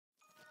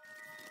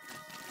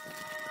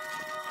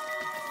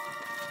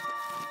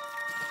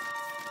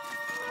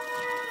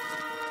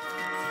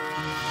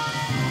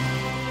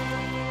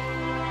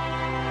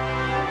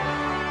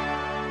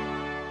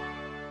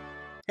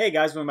Hey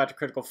guys, welcome back to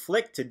Critical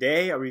Flick.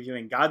 Today I'm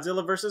reviewing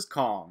Godzilla vs.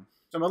 Kong.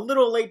 So I'm a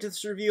little late to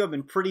this review. I've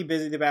been pretty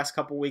busy the past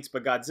couple weeks,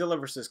 but Godzilla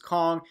vs.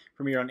 Kong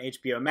premiered on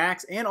HBO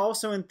Max and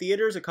also in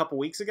theaters a couple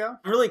weeks ago.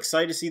 I'm really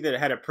excited to see that it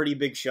had a pretty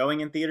big showing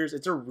in theaters.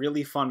 It's a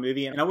really fun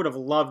movie, and I would have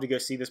loved to go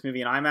see this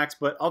movie in IMAX,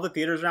 but all the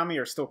theaters around me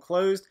are still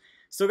closed.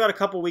 Still got a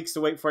couple weeks to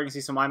wait before I can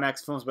see some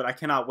IMAX films, but I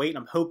cannot wait, and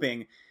I'm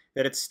hoping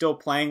that it's still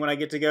playing when I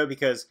get to go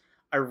because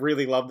I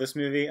really love this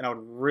movie, and I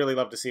would really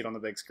love to see it on the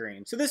big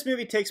screen. So this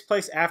movie takes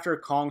place after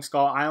Kong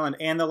Skull Island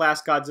and the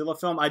last Godzilla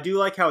film. I do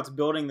like how it's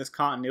building this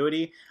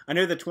continuity. I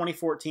know the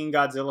 2014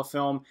 Godzilla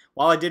film,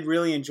 while I did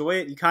really enjoy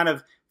it, you kind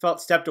of felt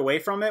stepped away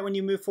from it when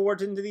you move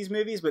forward into these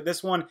movies, but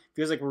this one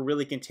feels like we're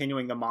really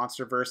continuing the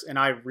Monsterverse, and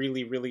I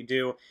really, really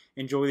do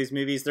enjoy these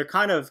movies. They're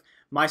kind of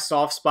my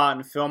soft spot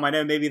in film. I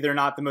know maybe they're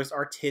not the most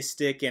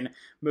artistic and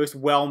most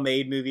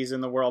well-made movies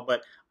in the world,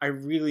 but I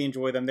really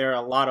enjoy them. They're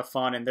a lot of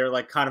fun, and they're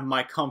like kind of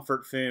my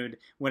comfort food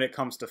when it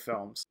comes to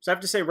films. So I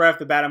have to say right off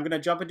the bat, I'm going to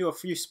jump into a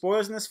few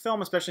spoilers in this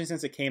film, especially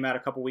since it came out a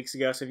couple weeks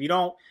ago. So if you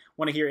don't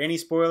want to hear any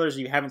spoilers, or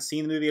you haven't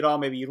seen the movie at all,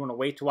 maybe you'd want to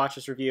wait to watch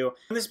this review.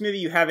 In this movie,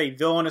 you have a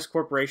villainous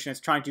corporation that's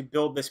trying to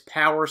build this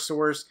power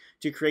source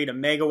to create a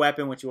mega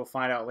weapon, which you will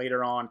find out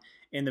later on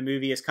in the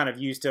movie is kind of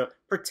used to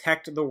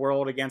protect the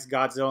world against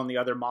Godzilla and the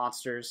other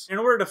monsters. In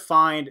order to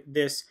find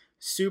this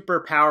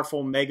super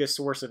powerful mega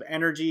source of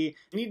energy,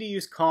 you need to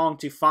use Kong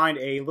to find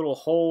a little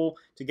hole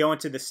to go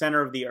into the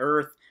center of the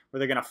earth where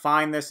they're going to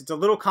find this. It's a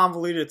little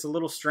convoluted, it's a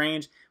little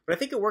strange, but I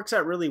think it works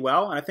out really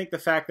well, and I think the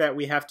fact that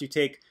we have to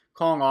take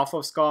Kong off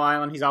of Skull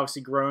Island, he's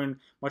obviously grown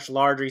much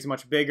larger, he's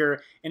much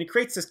bigger, and it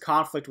creates this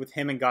conflict with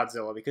him and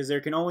Godzilla because there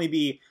can only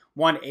be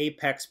one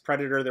apex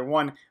predator, they're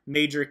one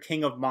major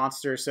king of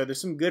monsters, so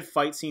there's some good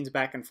fight scenes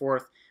back and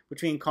forth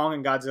between Kong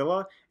and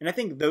Godzilla, and I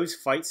think those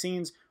fight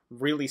scenes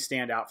really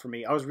stand out for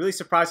me. I was really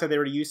surprised how they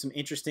were to use some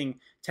interesting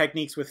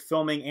techniques with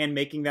filming and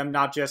making them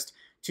not just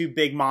two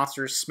big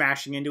monsters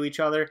smashing into each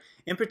other.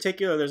 In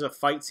particular, there's a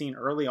fight scene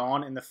early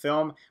on in the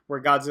film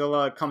where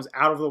Godzilla comes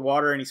out of the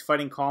water and he's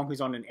fighting Kong,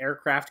 who's on an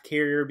aircraft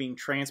carrier being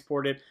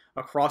transported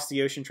across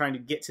the ocean trying to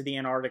get to the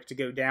Antarctic to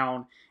go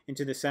down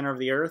into the center of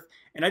the earth.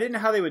 And I didn't know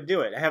how they would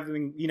do it.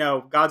 Having,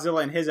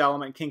 Godzilla in his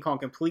element, King Kong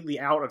completely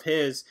out of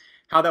his,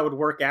 how that would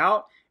work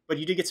out. But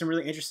you did get some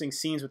really interesting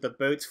scenes with the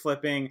boats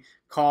flipping,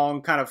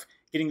 Kong kind of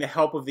getting the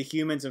help of the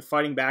humans and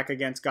fighting back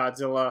against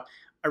Godzilla.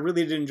 I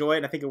really did enjoy it,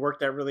 and I think it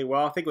worked out really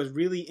well. I think it was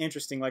really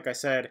interesting, like I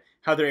said,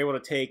 how they're able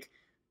to take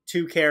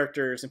two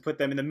characters and put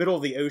them in the middle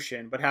of the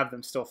ocean, but have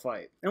them still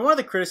fight. And one of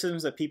the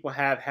criticisms that people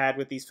have had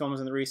with these films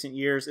in the recent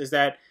years is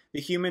that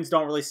the humans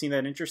don't really seem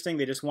that interesting.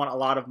 They just want a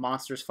lot of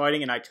monsters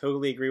fighting, and I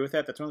totally agree with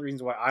that. That's one of the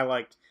reasons why I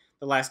liked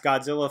the last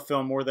Godzilla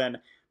film more than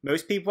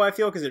most people, I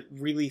feel, because it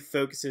really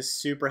focuses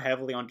super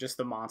heavily on just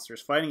the monsters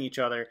fighting each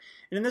other.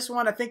 And in this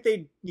one, I think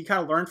you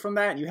kind of learn from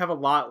that, and you have a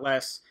lot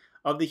less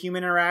of the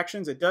human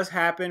interactions. It does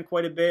happen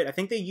quite a bit. I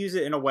think they use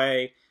it in a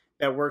way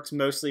that works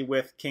mostly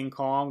with King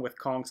Kong, with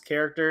Kong's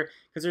character,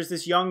 because there's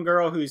this young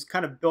girl who's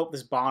kind of built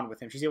this bond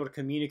with him. She's able to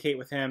communicate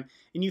with him,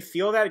 and you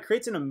feel that. It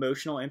creates an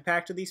emotional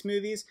impact to these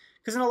movies,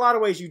 because in a lot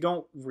of ways you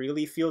don't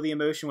really feel the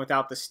emotion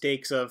without the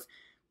stakes of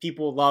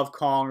people love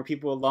Kong or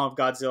people love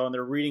Godzilla and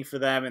they're rooting for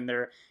them, and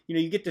they're,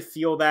 you get to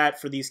feel that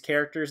for these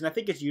characters, and I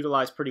think it's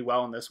utilized pretty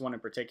well in this one in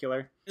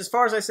particular. As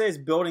far as I say, is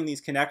building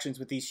these connections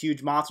with these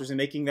huge monsters and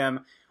making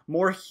them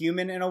more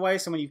human in a way,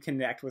 someone you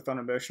connect with on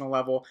an emotional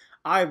level.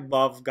 I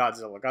love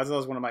Godzilla. Godzilla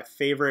is one of my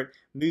favorite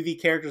movie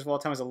characters of all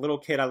time. As a little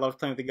kid, I loved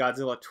playing with the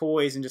Godzilla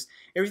toys, and just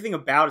everything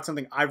about it,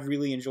 something I've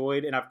really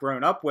enjoyed and I've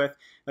grown up with,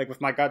 like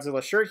with my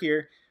Godzilla shirt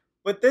here.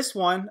 But this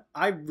one,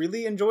 I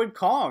really enjoyed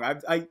Kong.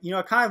 I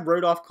kind of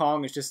wrote off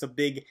Kong as just a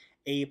big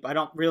ape. I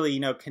don't really,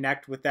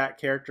 connect with that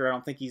character. I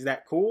don't think he's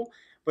that cool.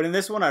 But in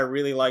this one, I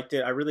really liked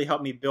it. It really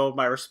helped me build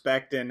my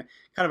respect and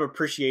kind of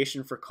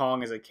appreciation for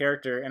Kong as a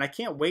character. And I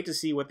can't wait to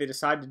see what they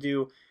decide to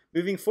do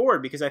moving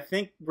forward, because I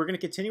think we're going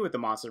to continue with the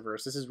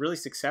Monsterverse. This is really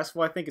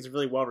successful. I think it's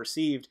really well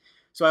received.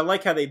 So I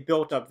like how they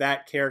built up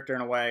that character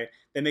in a way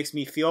that makes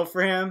me feel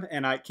for him,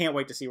 and I can't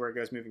wait to see where it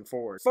goes moving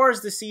forward. As far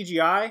as the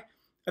CGI,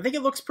 I think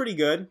it looks pretty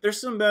good. There's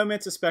some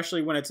moments,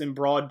 especially when it's in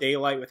broad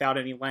daylight without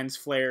any lens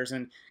flares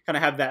and kind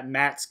of have that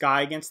matte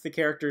sky against the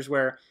characters,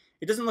 where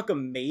it doesn't look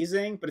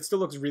amazing, but it still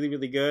looks really,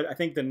 really good. I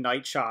think the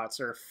night shots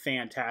are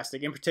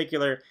fantastic. In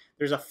particular,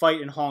 there's a fight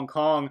in Hong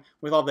Kong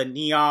with all the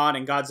neon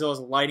and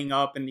Godzilla's lighting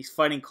up and he's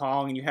fighting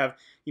Kong, and you have,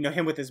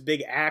 him with his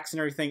big axe and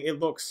everything. It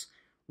looks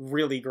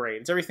really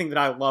great. It's everything that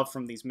I love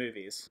from these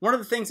movies. One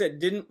of the things that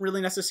didn't really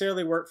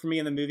necessarily work for me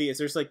in the movie is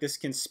there's like this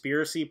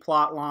conspiracy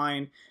plot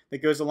line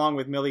that goes along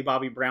with Millie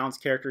Bobby Brown's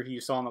character, who you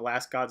saw in the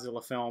last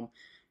Godzilla film.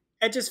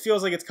 It just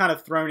feels like it's kind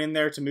of thrown in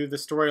there to move the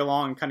story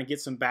along and kind of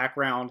get some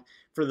background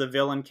for the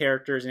villain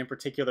characters, and in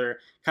particular,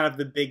 kind of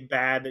the big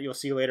bad that you'll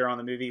see later on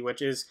in the movie,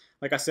 which is,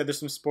 like I said, there's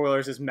some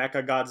spoilers, is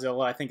Mecha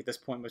Godzilla. I think at this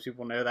point most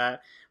people know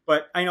that.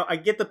 But I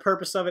get the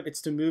purpose of it.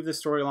 It's to move the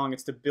story along.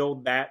 It's to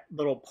build that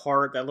little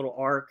part, that little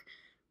arc.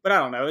 But I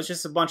don't know. It's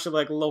just a bunch of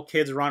like little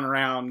kids running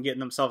around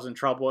getting themselves in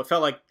trouble. It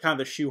felt like kind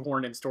of the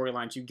shoehorned in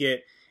storylines you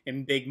get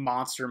in big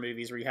monster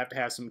movies where you have to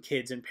have some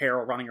kids in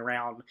peril running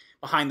around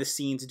behind the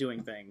scenes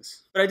doing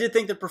things. But I did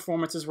think the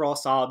performances were all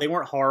solid. They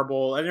weren't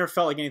horrible. I never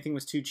felt like anything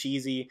was too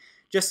cheesy.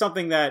 Just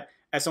something that,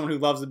 as someone who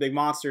loves the big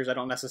monsters, I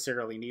don't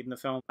necessarily need in the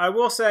film. I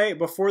will say,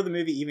 before the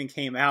movie even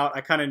came out, I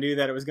kind of knew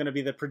that it was going to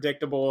be the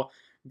predictable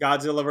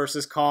Godzilla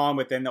versus Kong,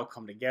 but then they'll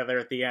come together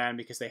at the end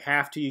because they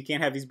have to. You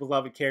can't have these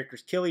beloved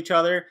characters kill each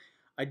other.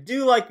 I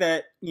do like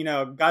that,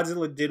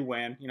 Godzilla did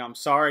win. I'm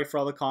sorry for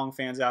all the Kong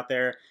fans out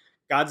there.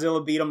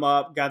 Godzilla beat him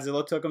up.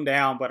 Godzilla took him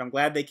down, but I'm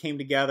glad they came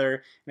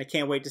together, and I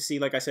can't wait to see,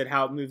 like I said,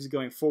 how it moves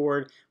going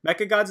forward.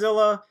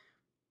 Mechagodzilla,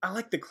 I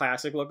like the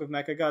classic look of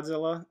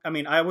Mechagodzilla. I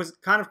mean, I was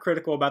kind of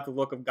critical about the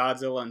look of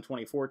Godzilla in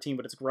 2014,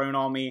 but it's grown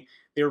on me.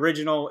 The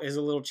original is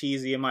a little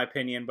cheesy in my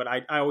opinion, but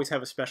I always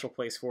have a special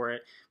place for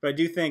it. But I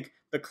do think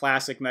the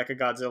classic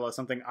Mechagodzilla is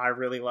something I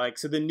really like.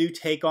 So the new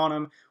take on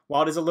him,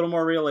 while it is a little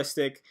more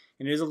realistic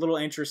and it is a little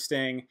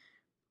interesting,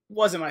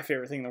 wasn't my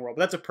favorite thing in the world.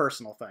 But that's a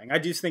personal thing. I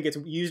just think it's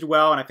used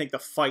well, and I think the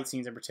fight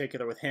scenes in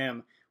particular with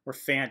him were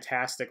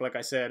fantastic. Like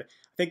I said,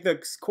 I think the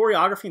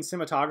choreography and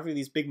cinematography of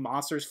these big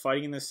monsters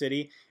fighting in the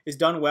city is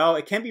done well.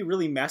 It can be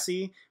really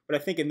messy, but I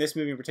think in this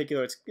movie in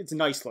particular, it's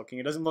nice looking.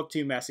 It doesn't look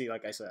too messy,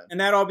 like I said. And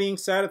that all being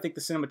said, I think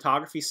the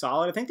cinematography's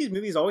solid. I think these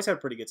movies always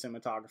have pretty good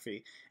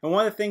cinematography. And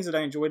one of the things that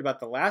I enjoyed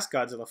about the last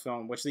Godzilla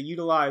film, which they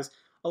utilize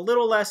a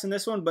little less in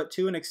this one, but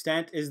to an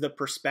extent, is the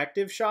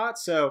perspective shot.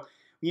 So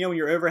when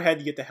you're overhead,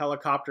 you get the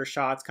helicopter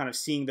shots, kind of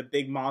seeing the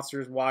big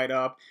monsters wide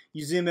up.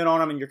 You zoom in on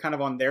them and you're kind of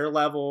on their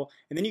level.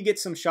 And then you get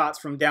some shots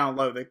from down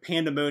low, the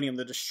pandemonium,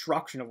 the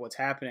destruction of what's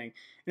happening.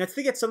 And I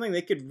think it's something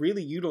they could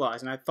really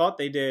utilize. And I thought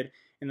they did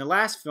in the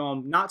last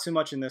film, not so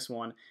much in this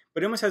one.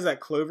 But it almost has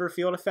that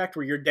Cloverfield effect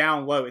where you're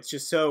down low. It's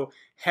just so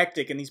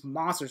hectic and these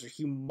monsters are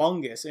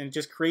humongous. And it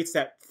just creates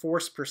that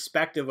forced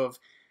perspective of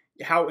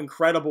how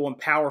incredible and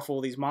powerful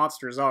these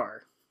monsters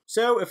are.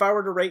 So if I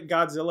were to rate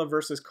Godzilla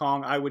vs.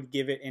 Kong, I would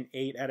give it an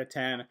 8 out of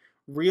 10.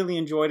 Really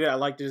enjoyed it. I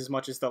liked it as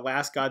much as the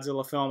last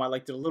Godzilla film. I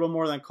liked it a little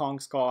more than Kong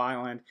Skull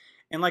Island.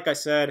 And like I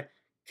said,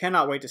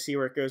 cannot wait to see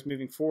where it goes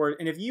moving forward.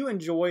 And if you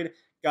enjoyed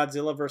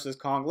Godzilla vs.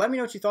 Kong, let me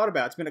know what you thought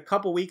about it. It's been a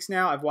couple weeks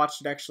now. I've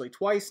watched it actually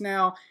twice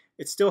now.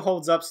 It still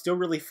holds up, still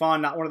really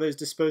fun. Not one of those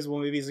disposable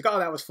movies like, oh,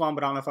 that was fun,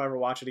 but I don't know if I ever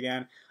watch it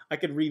again. I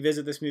could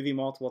revisit this movie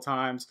multiple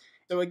times.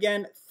 So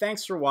again,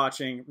 thanks for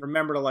watching.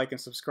 Remember to like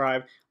and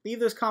subscribe. Leave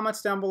those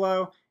comments down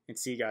below, and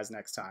see you guys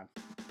next time.